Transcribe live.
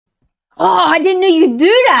Oh, I didn't know you'd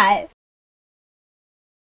do that.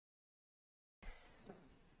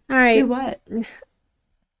 All right. Do what?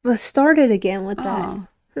 Let's start it again with that.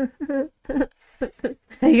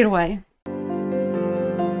 Take it away.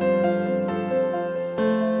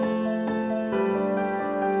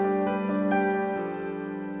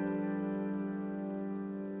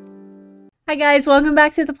 Hi guys, welcome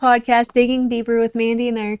back to the podcast, Digging Deeper with Mandy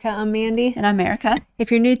and Erica. I'm Mandy. And I'm Erica.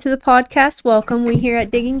 If you're new to the podcast, welcome. We here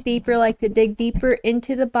at Digging Deeper like to dig deeper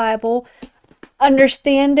into the Bible,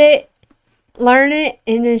 understand it, learn it,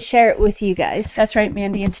 and then share it with you guys. That's right,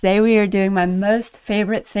 Mandy. And today we are doing my most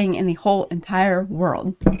favorite thing in the whole entire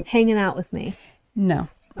world. Hanging out with me. No.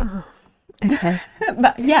 Oh, okay.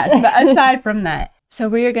 But aside from that. So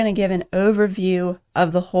we are going to give an overview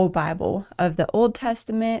of the whole Bible, of the Old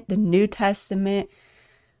Testament, the New Testament.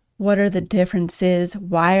 What are the differences?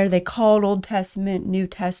 Why are they called Old Testament, New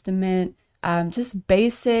Testament? Just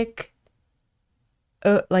basic,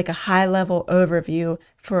 like a high-level overview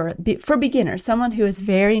for beginners, someone who is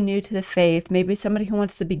very new to the faith, maybe somebody who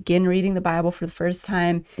wants to begin reading the Bible for the first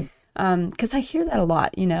time. Because I hear that a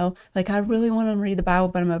lot, like I really want to read the Bible,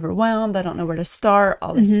 but I'm overwhelmed. I don't know where to start,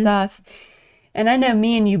 all this stuff. And I know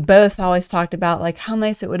me and you both always talked about like how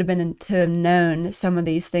nice it would have been to have known some of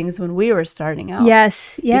these things when we were starting out.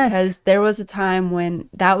 Yes. Because there was a time when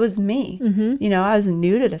that was me. Mm-hmm. I was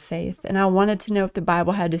new to the faith and I wanted to know what the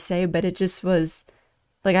Bible had to say, but it just was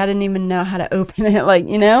like I didn't even know how to open it,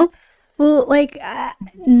 Well,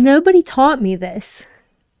 nobody taught me this.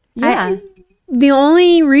 Yeah. The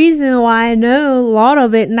only reason why I know a lot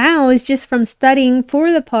of it now is just from studying for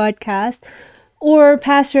the podcast, or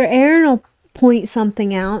Pastor Aaron will point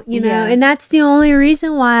something out, and that's the only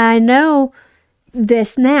reason why I know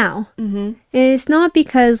this now. Mm-hmm. And it's not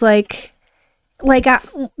because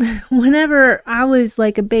whenever I was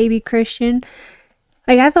like a baby Christian,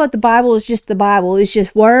 I thought the Bible was just the Bible. It's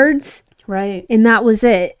just words. Right. And that was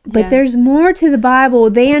it. But there's more to the Bible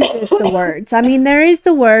than just the words. I mean, there is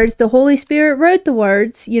the words. The Holy Spirit wrote the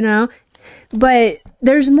words, but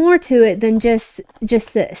there's more to it than just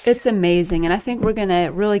this. It's amazing. And I think we're going to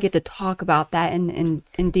really get to talk about that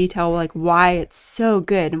in detail, like why it's so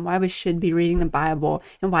good and why we should be reading the Bible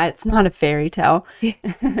and why it's not a fairy tale.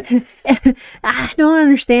 I don't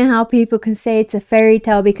understand how people can say it's a fairy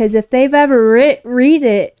tale, because if they've ever read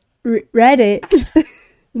it,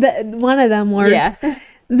 one of them words,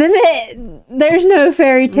 then there's no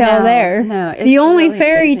fairy tale there. No, the only really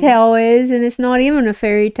fairy tale is, and it's not even a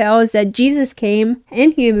fairy tale, is that Jesus came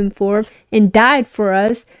in human form and died for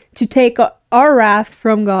us to take our wrath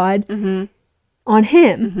from God on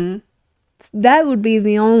him. Mm-hmm. That would be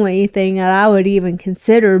the only thing that I would even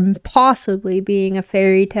consider possibly being a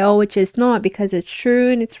fairy tale, which is not, because it's true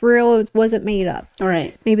and it's real. It wasn't made up. All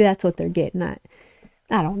right. Maybe that's what they're getting at.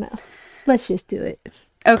 I don't know. Let's just do it.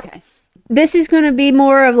 Okay. This is going to be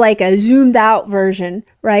more of like a zoomed out version,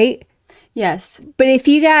 right? Yes. But if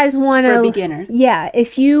you guys want to... For a beginner. Yeah.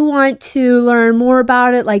 If you want to learn more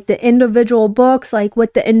about it, like the individual books, like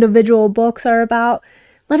what the individual books are about,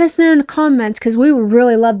 let us know in the comments, because we would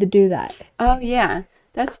really love to do that. Oh, yeah.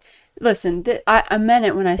 Listen, I meant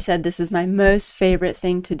it when I said this is my most favorite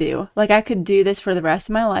thing to do. Like, I could do this for the rest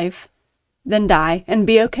of my life, then die, and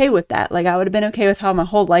be okay with that. Like, I would have been okay with how my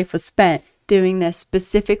whole life was spent doing this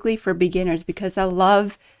specifically for beginners, because I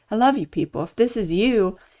love you people. If this is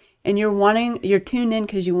you and you're tuned in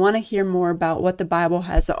because you want to hear more about what the Bible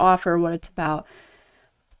has to offer, what it's about,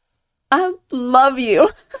 I love you.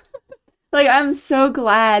 I'm so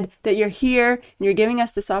glad that you're here and you're giving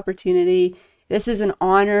us this opportunity. This is an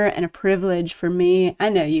honor and a privilege for me. I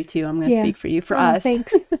know you too. I'm going to speak for you, for us.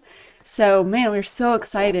 Thanks. So, man, we're so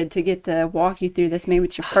excited to get to walk you through this. Maybe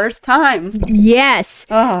it's your first time. Yes.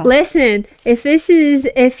 Oh. Listen, if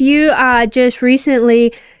you just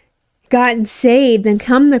recently gotten saved and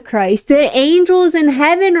come to Christ, the angels in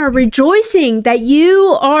heaven are rejoicing that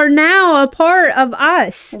you are now a part of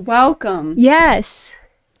us. Welcome. Yes.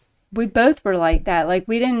 We both were like that. Like,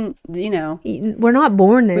 we didn't, We're not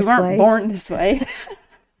born this way. We weren't born this way.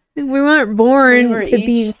 We weren't born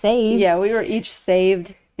being saved. Yeah, we were each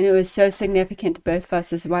saved. And it was so significant to both of us.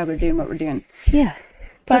 This is why we're doing what we're doing. Yeah.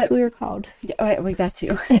 Plus we were called. Yeah, wait, that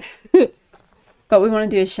too. But we want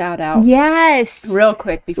to do a shout out. Yes. Real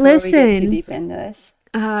quick before we get too deep into this.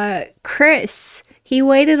 Chris, he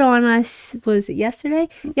waited on us. Was it yesterday?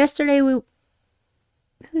 It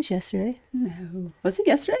was yesterday. No. Was it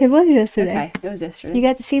yesterday? It was yesterday. Okay, it was yesterday. You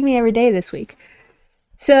got to see me every day this week.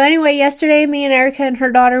 So anyway, yesterday, me and Erica and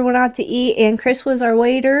her daughter went out to eat, and Chris was our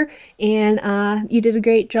waiter, and you did a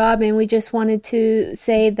great job, and we just wanted to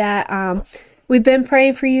say that we've been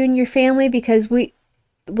praying for you and your family, because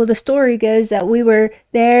well, the story goes that we were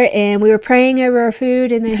there and we were praying over our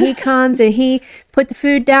food, and then he comes and he put the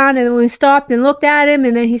food down, and then we stopped and looked at him,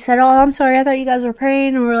 and then he said, "Oh, I'm sorry, I thought you guys were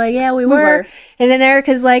praying." And we're like, "Yeah, we were." And then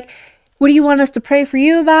Erica's like, "What do you want us to pray for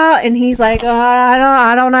you about?" And he's like, "Oh,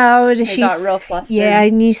 I don't know." He got real flustered. Yeah,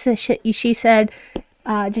 and she said,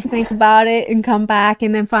 just think about it and come back.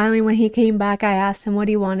 And then finally, when he came back, I asked him what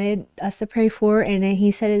he wanted us to pray for, and then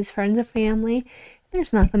he said his friends and family.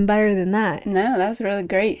 There's nothing better than that. No, that was really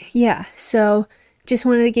great. Yeah, so just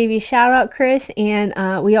wanted to give you a shout out, Chris,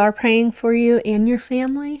 and we are praying for you and your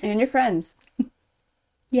family. And your friends.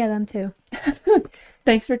 Yeah, them too.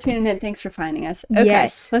 Thanks for tuning in. Thanks for finding us. Okay,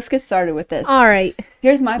 Yes. let's get started with this. All right.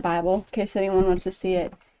 Here's my Bible, in case anyone wants to see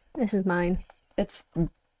it. This is mine. It's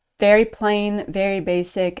very plain, very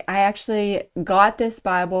basic. I actually got this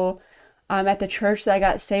Bible at the church that I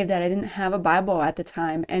got saved at. I didn't have a Bible at the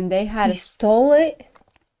time, and they had You stole it?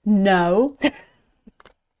 No.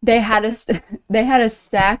 They had a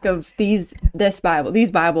stack of these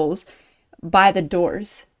Bibles by the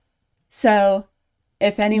doors. So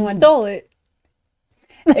if anyone Stole it.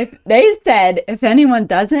 if they said if anyone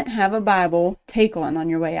doesn't have a Bible, take one on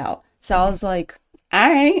your way out. So I was like, all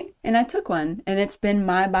right, and I took one, and it's been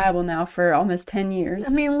my Bible now for almost 10 years. I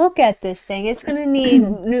mean, look at this thing. It's going to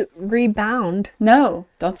need rebound. No,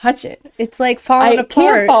 don't touch it. It's like falling I apart.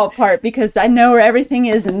 can't fall apart because I know where everything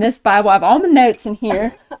is in this Bible. I have all my notes in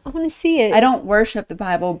here. I want to see it. I don't worship the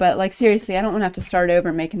Bible, but like seriously, I don't want to have to start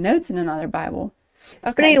over making notes in another Bible.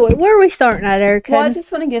 Okay. But anyway, where are we starting at, Erica? Well, I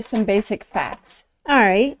just want to give some basic facts. All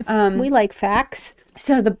right. We like facts.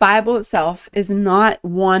 So the Bible itself is not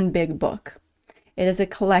one big book. It is a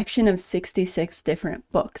collection of 66 different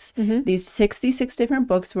books. Mm-hmm. These 66 different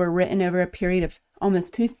books were written over a period of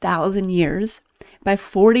almost 2,000 years by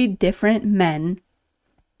 40 different men.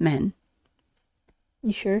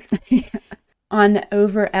 You sure? On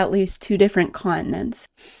over at least 2 different continents.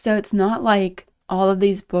 So it's not like all of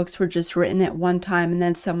these books were just written at one time and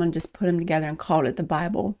then someone just put them together and called it the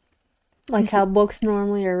Bible. Like how books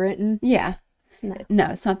normally are written? Yeah. No,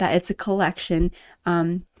 it's not that. It's a collection.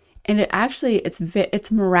 And it actually,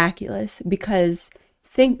 it's miraculous because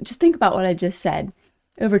just think about what I just said.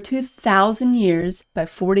 Over 2,000 years by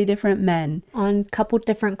 40 different men. On a couple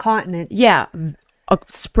different continents. Yeah.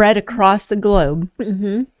 Spread across the globe.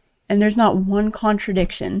 Mm-hmm. And there's not one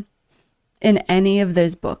contradiction in any of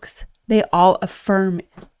those books. They all affirm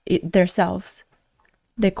themselves.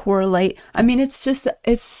 They correlate. I mean, it's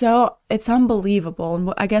unbelievable.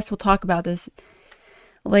 And I guess we'll talk about this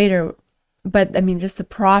later. But I mean, just the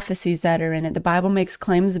prophecies that are in it. The Bible makes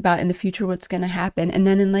claims about in the future what's going to happen. And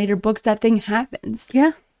then in later books, that thing happens.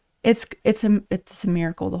 Yeah. It's a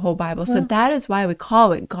miracle, the whole Bible. So that is why we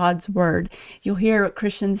call it God's Word. You'll hear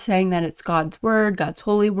Christians saying that it's God's Word, God's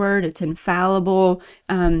holy word, it's infallible,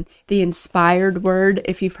 the inspired word.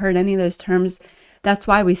 If you've heard any of those terms, that's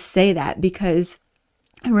why we say that, because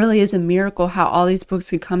it really is a miracle how all these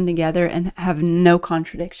books could come together and have no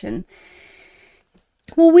contradiction.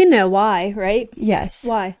 Well, we know why, right? Yes.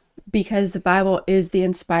 Why? Because the Bible is the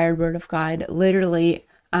inspired word of God. Literally,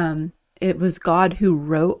 it was God who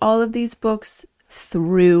wrote all of these books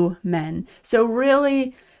through men. So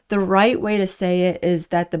really, the right way to say it is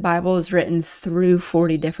that the Bible is written through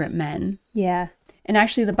 40 different men. Yeah. And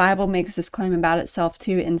actually, the Bible makes this claim about itself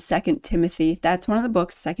too in 2 Timothy. That's one of the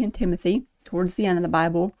books, 2 Timothy, towards the end of the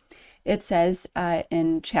Bible. It says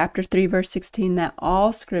in chapter 3, verse 16, that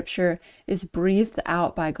all scripture is breathed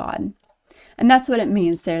out by God. And that's what it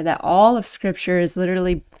means there, that all of scripture is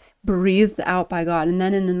literally breathed out by God. And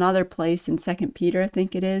then in another place in 2 Peter, I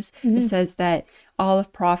think it is, it says that all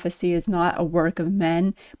of prophecy is not a work of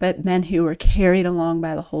men, but men who were carried along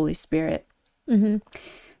by the Holy Spirit. Mm-hmm.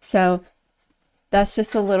 So that's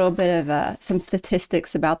just a little bit of some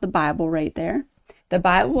statistics about the Bible right there. The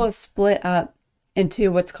Bible is split up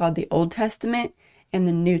into what's called the Old Testament and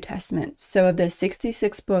the New Testament. So of the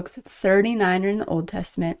 66 books, 39 are in the Old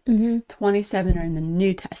Testament, 27 are in the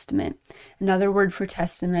New Testament. Another word for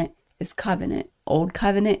testament is covenant, Old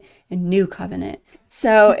Covenant and New Covenant.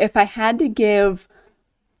 So if I had to give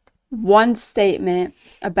one statement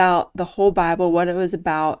about the whole Bible, what it was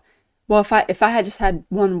about, well, if I had just had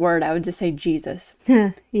one word, I would just say Jesus.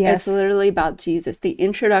 Yes. It's literally about Jesus. The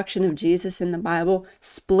introduction of Jesus in the Bible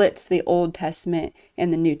splits the Old Testament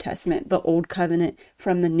and the New Testament, the Old Covenant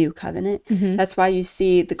from the New Covenant. Mm-hmm. That's why you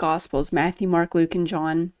see the Gospels, Matthew, Mark, Luke, and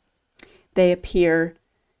John, they appear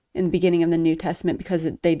in the beginning of the New Testament because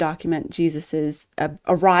they document Jesus's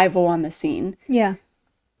arrival on the scene. Yeah.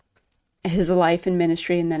 His life and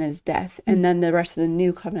ministry, and then his death. And then the rest of the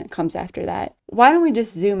New Covenant comes after that. Why don't we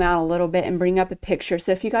just zoom out a little bit and bring up a picture?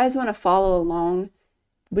 So if you guys want to follow along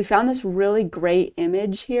we found this really great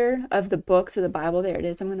image here of the books of the Bible. There it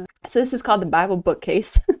is. So this is called the Bible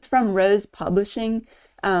bookcase. It's from Rose Publishing.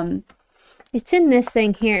 It's in this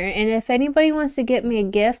thing here, and if anybody wants to get me a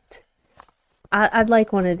gift, I'd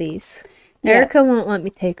like one of these. Yeah. Erica won't let me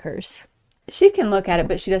take hers. She can look at it,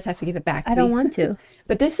 but she does have to give it back to me. I don't want to.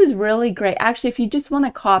 But this is really great. Actually, if you just want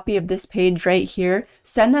a copy of this page right here,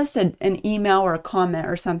 send us an email or a comment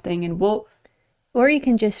or something, and Or you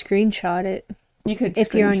can just screenshot it. You could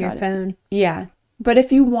if you're on your screenshot it. phone. Yeah, but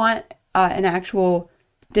if you want an actual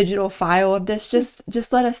digital file of this,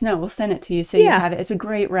 just let us know. We'll send it to you so you have it. It's a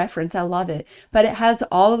great reference. I love it. But it has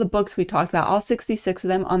all of the books we talked about, all 66 of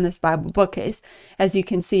them on this Bible bookcase, as you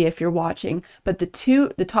can see if you're watching. But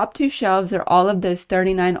the top two shelves are all of those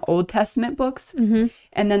 39 Old Testament books. Mm-hmm.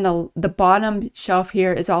 And then the bottom shelf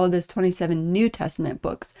here is all of those 27 New Testament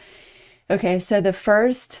books. Okay, so the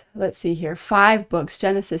first, let's see here, 5 books,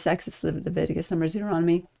 Genesis, Exodus, Leviticus, Numbers,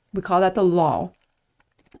 Deuteronomy, we call that the law.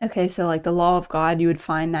 Okay, so like the law of God, you would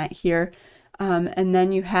find that here. And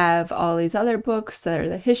then you have all these other books that are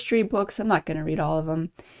the history books. I'm not going to read all of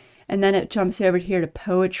them. And then it jumps over here to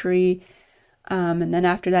poetry. And then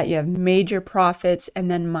after that, you have major prophets and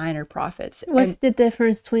then minor prophets. What's the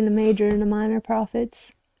difference between the major and the minor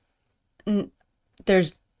prophets? The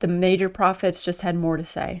major prophets just had more to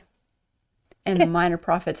say. And the minor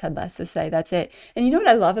prophets had less to say. That's it. And you know what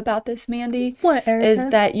I love about this, Mandy? What, Erica? Is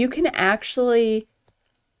that you can actually,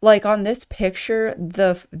 like on this picture,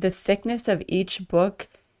 the thickness of each book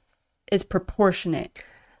is proportionate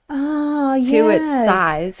to its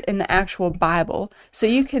size in the actual Bible. So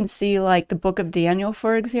you can see like the book of Daniel,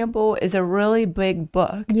 for example, is a really big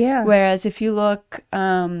book. Yeah. Whereas if you look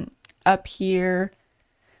up here,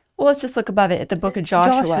 well, let's just look above it at the book of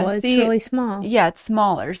Joshua. It's really small. Yeah, it's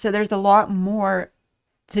smaller. So there's a lot more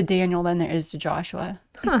to Daniel than there is to Joshua.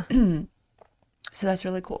 Huh. So that's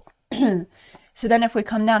really cool. So then if we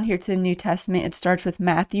come down here to the New Testament, it starts with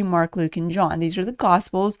Matthew, Mark, Luke, and John. These are the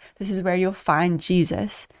Gospels. This is where you'll find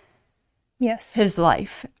Jesus. Yes. His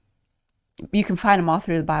life. You can find them all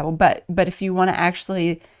through the Bible. But if you want to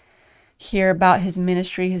actually hear about his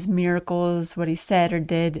ministry, his miracles, what he said or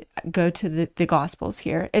did, go to the Gospels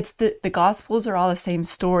here. It's the Gospels are all the same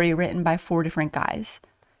story written by 4 different guys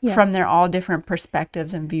from their all different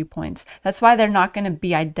perspectives and viewpoints. That's why they're not going to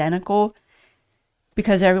be identical,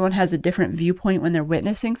 because everyone has a different viewpoint when they're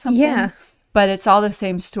witnessing something. Yeah. But it's all the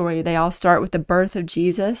same story. They all start with the birth of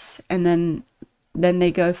Jesus, and then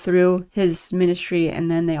they go through his ministry,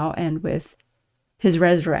 and then they all end with his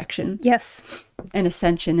resurrection. Yes. And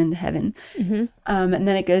ascension into heaven. Mm-hmm. And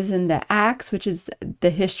then it goes into Acts, which is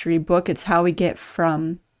the history book. It's how we get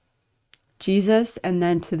from Jesus and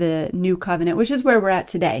then to the new covenant, which is where we're at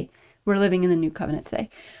today. We're living in the new covenant today.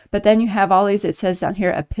 But then you have all these, it says down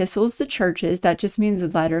here, epistles to churches. That just means a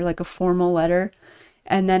letter, like a formal letter.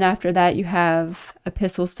 And then after that, you have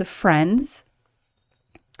epistles to friends,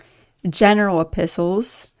 general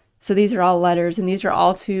epistles. So these are all letters, and these are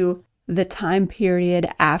all to the time period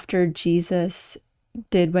after Jesus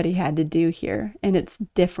did what he had to do here. And it's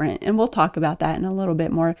different. And we'll talk about that in a little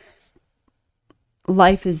bit more.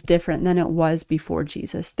 Life is different than it was before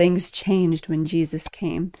Jesus. Things changed when Jesus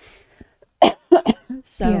came.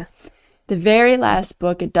 So the very last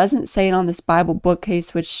book, it doesn't say it on this Bible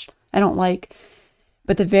bookcase, which I don't like,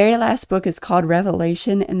 but the very last book is called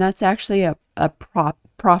Revelation, and that's actually a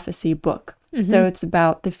prophecy book. Mm-hmm. So it's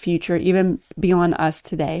about the future, even beyond us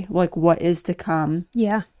today, like what is to come.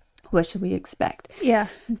 Yeah. What should we expect? Yeah.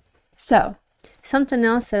 So something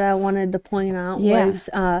else that I wanted to point out was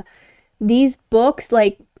these books,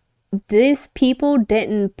 like these people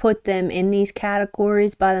didn't put them in these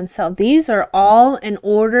categories by themselves. These are all in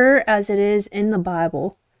order as it is in the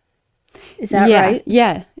Bible. Is that right?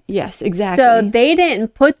 Yeah. Yes, exactly. So they didn't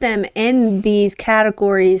put them in these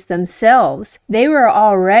categories themselves. They were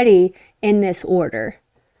already in this order.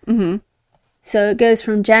 Mm-hmm. So it goes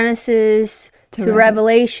from Genesis to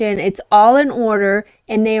Revelation. It's all in order,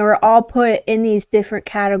 and they were all put in these different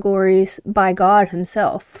categories by God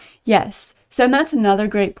himself. Yes. So that's another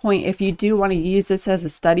great point. If you do want to use this as a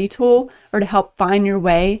study tool or to help find your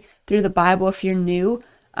way through the Bible if you're new,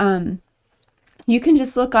 you can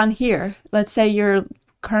just look on here. Let's say you're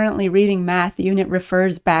currently reading Matthew and it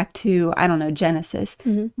refers back to, I don't know, Genesis.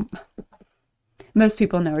 Mm-hmm. Most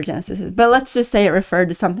people know where Genesis is, but let's just say it referred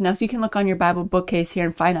to something else. You can look on your Bible bookcase here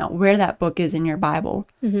and find out where that book is in your Bible.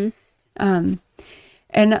 Mm-hmm.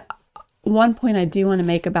 And one point I do want to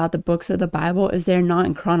make about the books of the Bible is they're not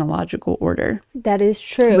in chronological order. That is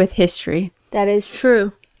true. With history. That is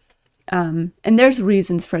true. And there's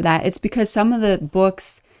reasons for that. It's because some of the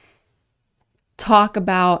books talk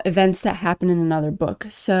about events that happen in another book.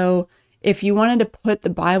 So if you wanted to put the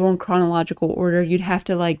Bible in chronological order, you'd have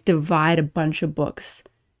to like divide a bunch of books.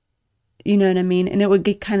 You know what I mean? And it would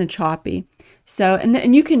get kind of choppy. So,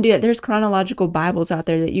 and you can do it. There's chronological Bibles out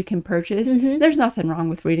there that you can purchase. There's nothing wrong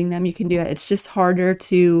with reading them. You can do it. It's just harder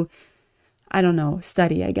to, I don't know,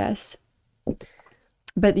 study, I guess.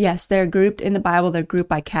 But yes, they're grouped in the Bible. They're grouped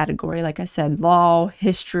by category. Like I said, law,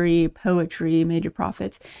 history, poetry, major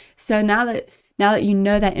prophets. So now that you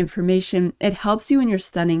know that information, it helps you when you're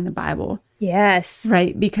studying the Bible. Yes.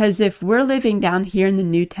 Right? Because if we're living down here in the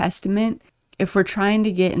New Testament, if we're trying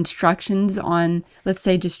to get instructions on, let's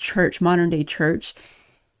say, just church, modern day church,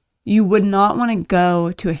 you would not want to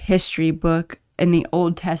go to a history book in the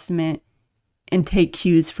Old Testament and take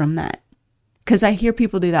cues from that. Because I hear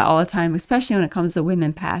people do that all the time, especially when it comes to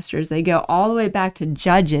women pastors. They go all the way back to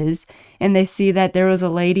Judges and they see that there was a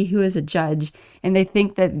lady who is a judge and they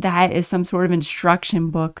think that that is some sort of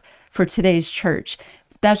instruction book for today's church.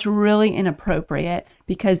 That's really inappropriate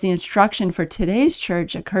because the instruction for today's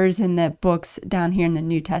church occurs in the books down here in the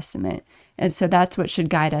New Testament. And so that's what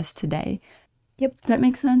should guide us today. Yep. Does that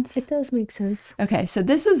make sense? It does make sense. Okay, so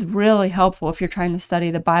this is really helpful if you're trying to study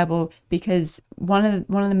the Bible because one of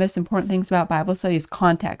the most important things about Bible study is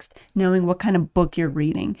context, knowing what kind of book you're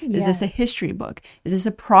reading. Yeah. Is this a history book? Is this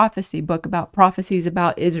a prophecy book about prophecies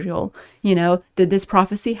about Israel? You know, did this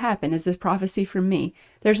prophecy happen? Is this prophecy for me?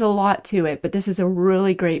 There's a lot to it, but this is a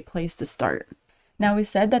really great place to start. Now, we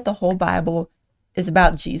said that the whole Bible is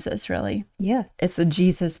about Jesus, really. Yeah. It's a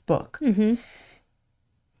Jesus book. Mm-hmm.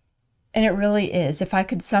 And it really is. If I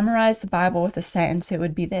could summarize the Bible with a sentence, it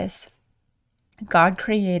would be this. God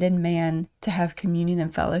created man to have communion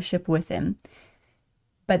and fellowship with him,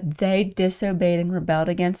 but they disobeyed and rebelled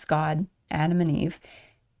against God, Adam and Eve,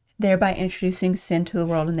 thereby introducing sin to the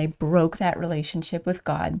world, and they broke that relationship with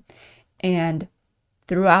God. And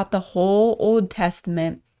throughout the whole Old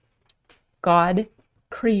Testament, God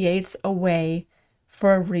creates a way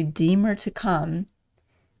for a Redeemer to come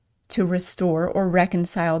to restore or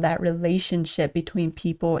reconcile that relationship between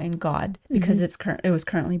people and God because it was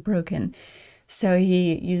currently broken. So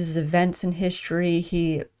he uses events in history.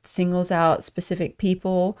 He singles out specific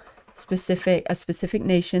people, a specific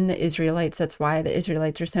nation, the Israelites. That's why the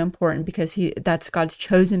Israelites are so important because that's God's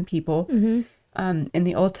chosen people in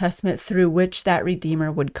the Old Testament through which that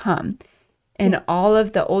Redeemer would come. And all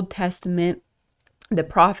of the Old Testament, the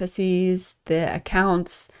prophecies, the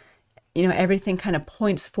accounts, you know, everything kind of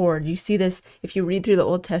points forward. You see this, if you read through the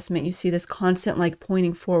Old Testament, you see this constant like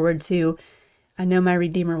pointing forward to, I know my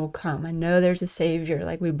Redeemer will come. I know there's a Savior.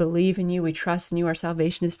 Like we believe in you. We trust in you. Our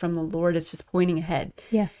salvation is from the Lord. It's just pointing ahead.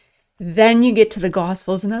 Yeah. Then you get to the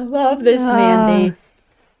Gospels, and I love this, Mandy.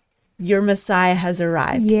 Your Messiah has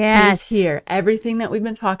arrived. Yes. He's here. Everything that we've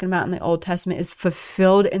been talking about in the Old Testament is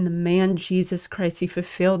fulfilled in the man Jesus Christ. He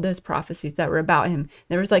fulfilled those prophecies that were about him.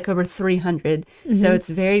 There was like over 300. So it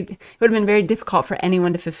would have been very difficult for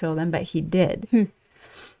anyone to fulfill them, but he did.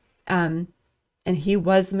 And he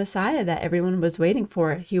was the Messiah that everyone was waiting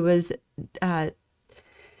for. He was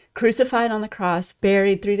crucified on the cross,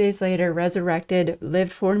 buried, 3 days later, resurrected,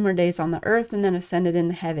 lived 4 more days on the earth, and then ascended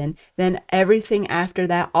into heaven. Then everything after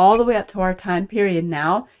that, all the way up to our time period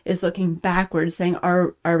now, is looking backwards, saying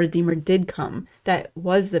our Redeemer did come. That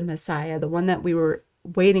was the Messiah, the one that we were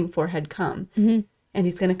waiting for had come. And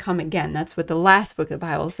he's going to come again. That's what the last book of the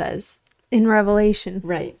Bible says. In Revelation.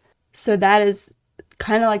 Right. So that is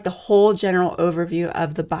kind of like the whole general overview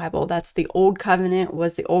of the Bible. That's the Old Covenant,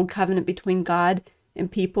 was the Old Covenant between God and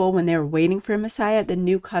people when they were waiting for a Messiah. The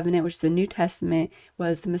New Covenant, which is the New Testament,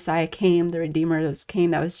 was the Messiah came, the Redeemer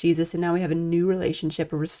came, that was Jesus, and now we have a new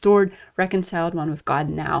relationship, a restored, reconciled one with God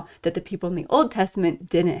now that the people in the Old Testament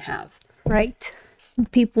didn't have. Right.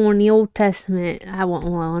 People in the Old Testament, I want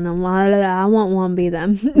one. I want one to be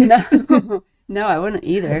them. No, I wouldn't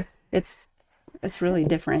either. It's really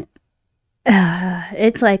different.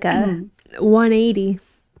 It's like a 180.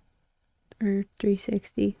 Or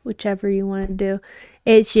 360, whichever you want to do.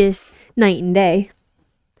 It's just night and day.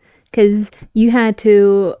 Because you had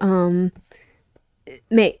to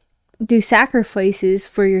do sacrifices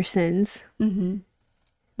for your sins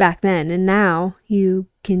back then. And now you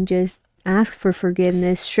can just ask for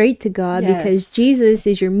forgiveness straight to God because Jesus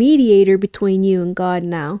is your mediator between you and God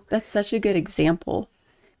now. That's such a good example.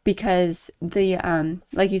 Because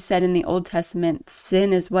like you said, in the Old Testament,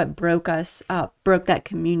 sin is what broke us up, broke that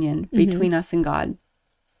communion between us and God.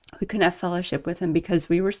 We couldn't have fellowship with him because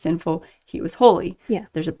we were sinful. He was holy. Yeah.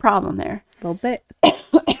 There's a problem there. A little bit.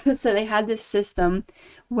 So they had this system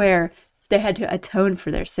where they had to atone for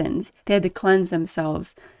their sins. They had to cleanse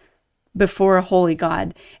themselves before a holy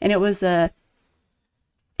God. And it was a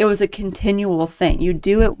it was a continual thing. You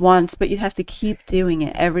do it once, but you'd have to keep doing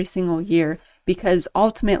it every single year, because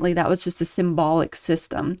ultimately that was just a symbolic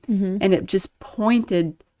system. And it just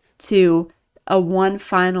pointed to a one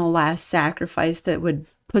final last sacrifice that would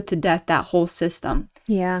put to death that whole system.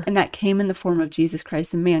 Yeah. And that came in the form of Jesus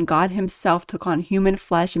Christ, the man. God himself took on human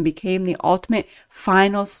flesh and became the ultimate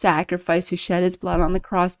final sacrifice, who shed his blood on the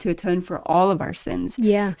cross to atone for all of our sins.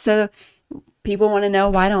 Yeah. So people want to know,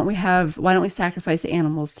 why don't we sacrifice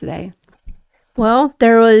animals today? Well,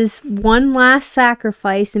 there was one last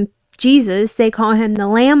sacrifice, and Jesus, they call him the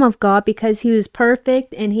Lamb of God because he was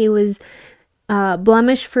perfect and he was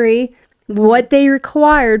blemish free. What they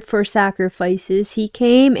required for sacrifices, he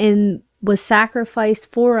came and was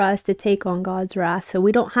sacrificed for us to take on God's wrath. So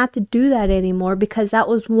we don't have to do that anymore, because that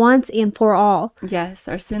was once and for all. Yes,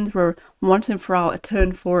 our sins were once and for all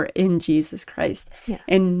atoned for in Jesus Christ. Yeah.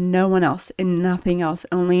 And no one else, and nothing else,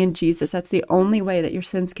 only in Jesus. That's the only way that your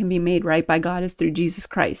sins can be made right by God, is through Jesus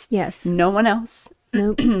Christ. Yes. No one else.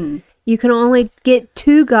 Nope. You can only get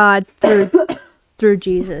to God through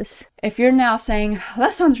Jesus. If you're now saying, well,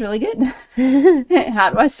 that sounds really good,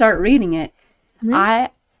 how do I start reading it?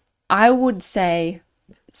 I would say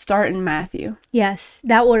start in Matthew. Yes,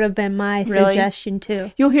 that would have been my suggestion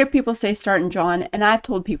too. You'll hear people say start in John, and I've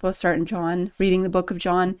told people to start in John, reading the book of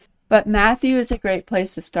John. But Matthew is a great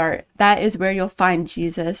place to start. That is where you'll find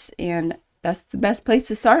Jesus, and that's the best place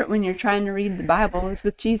to start when you're trying to read the Bible, is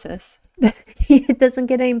with Jesus. It doesn't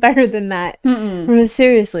get any better than that.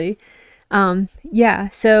 Seriously. Yeah,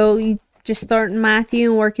 so you just start in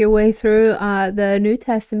Matthew and work your way through the New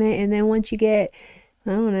Testament, and then once you get,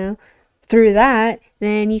 I don't know, through that,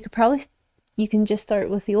 then you can just start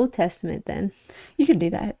with the Old Testament then. You could do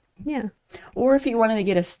that. Yeah. Or if you wanted to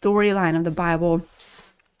get a storyline of the Bible,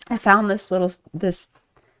 I found this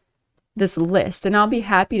list, and I'll be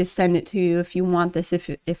happy to send it to you if you want this, if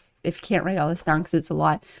you can't write all this down because it's a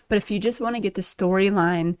lot. But if you just want to get the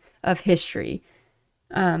storyline of history,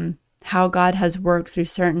 how God has worked through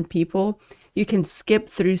certain people, you can skip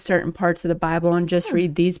through certain parts of the Bible and just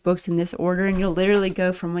read these books in this order, and you'll literally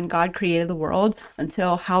go from when God created the world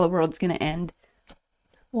until how the world's going to end.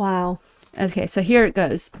 Wow. Okay, so here it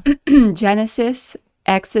goes. Genesis,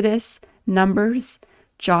 Exodus, Numbers,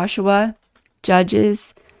 Joshua,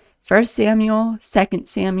 Judges, 1 Samuel, 2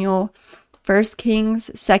 Samuel, 1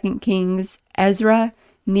 Kings, 2 Kings, Ezra,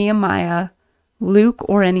 Nehemiah, Luke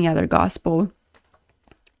or any other gospel,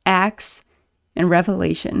 Acts, and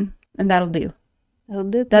Revelation. And that'll do.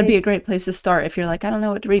 That'd be a great place to start if you're like, I don't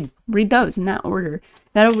know what to read. Read those in that order.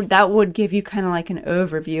 That would give you kind of like an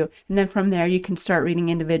overview. And then from there, you can start reading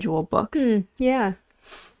individual books. Yeah.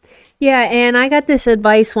 Yeah, and I got this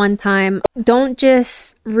advice one time. Don't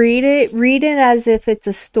just read it. Read it as if it's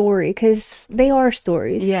a story, because they are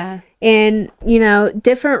stories. Yeah. And,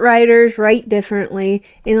 different writers write differently.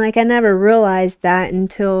 And, I never realized that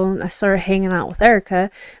until I started hanging out with Erica.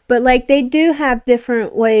 But, they do have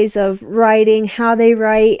different ways of writing, how they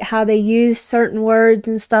write, how they use certain words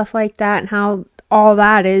and stuff like that, and how all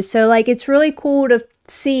that is. So, it's really cool to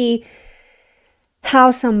see how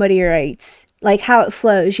somebody writes. How it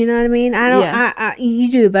flows, you know what I mean?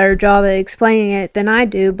 You do a better job at explaining it than I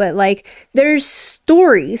do, but there's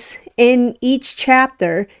stories in each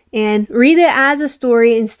chapter, and read it as a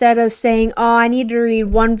story instead of saying, oh, I need to read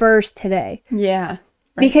one verse today. Yeah.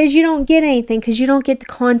 Right. Because you don't get anything, because you don't get the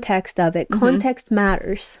context of it. Context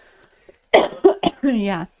matters.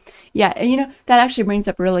 Yeah. Yeah. And that actually brings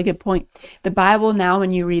up a really good point. The Bible now,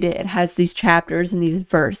 when you read it, it has these chapters and these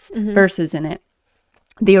verses in it.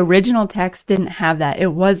 The original text didn't have that.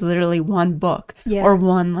 It was literally one book or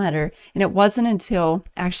one letter. And it wasn't until,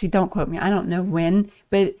 actually, don't quote me, I don't know when,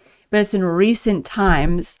 but it's in recent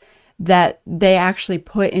times that they actually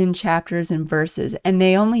put in chapters and verses. And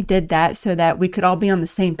they only did that so that we could all be on the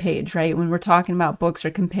same page, right? When we're talking about books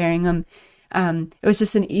or comparing them, it was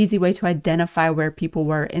just an easy way to identify where people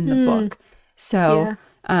were in the book. So...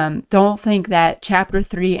 don't think that chapter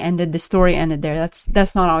 3 ended, the story ended there.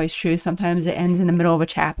 That's not always true. Sometimes it ends in the middle of a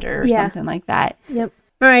chapter or something like that. Yep.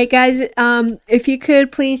 All right, guys. If you could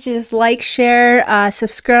please just share,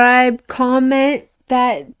 subscribe, comment.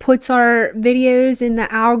 That puts our videos in the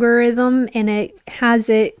algorithm, and it has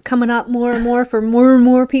it coming up more and more for more and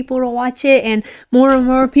more people to watch it, and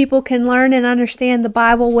more people can learn and understand the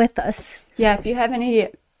Bible with us. Yeah. If you have any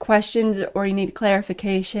questions or you need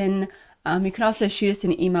clarification, you can also shoot us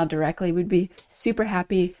an email directly. We'd be super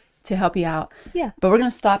happy to help you out. Yeah. But we're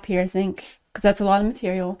going to stop here, I think, because that's a lot of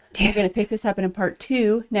material. We're going to pick this up in part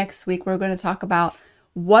 2 next week. We're going to talk about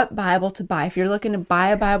what Bible to buy. If you're looking to buy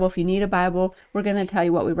a Bible, if you need a Bible, we're going to tell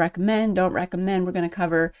you what we recommend, don't recommend. We're going to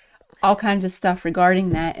cover all kinds of stuff regarding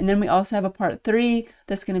that. And then we also have a part 3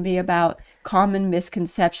 that's going to be about common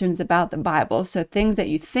misconceptions about the Bible. So things that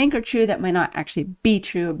you think are true that might not actually be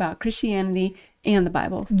true about Christianity and the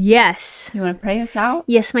Bible. Yes. You want to pray us out?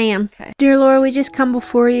 Yes, ma'am. Okay. Dear Lord, we just come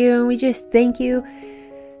before you and we just thank you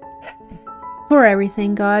for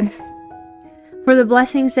everything, God. For the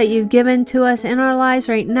blessings that you've given to us in our lives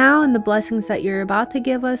right now and the blessings that you're about to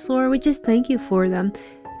give us, Lord. We just thank you for them.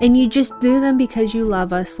 And you just do them because you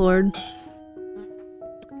love us, Lord.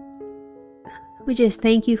 We just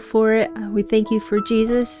thank you for it. We thank you for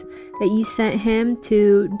Jesus, that you sent him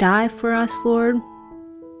to die for us, Lord,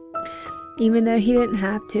 even though he didn't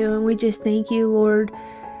have to. And we just thank you, Lord,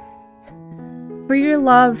 for your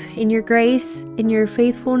love and your grace and your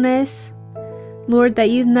faithfulness, Lord, that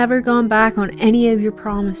you've never gone back on any of your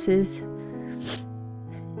promises.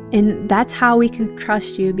 And that's how we can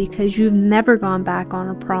trust you, because you've never gone back on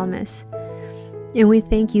a promise. And we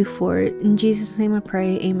thank you for it. In Jesus' name I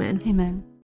pray, amen. Amen.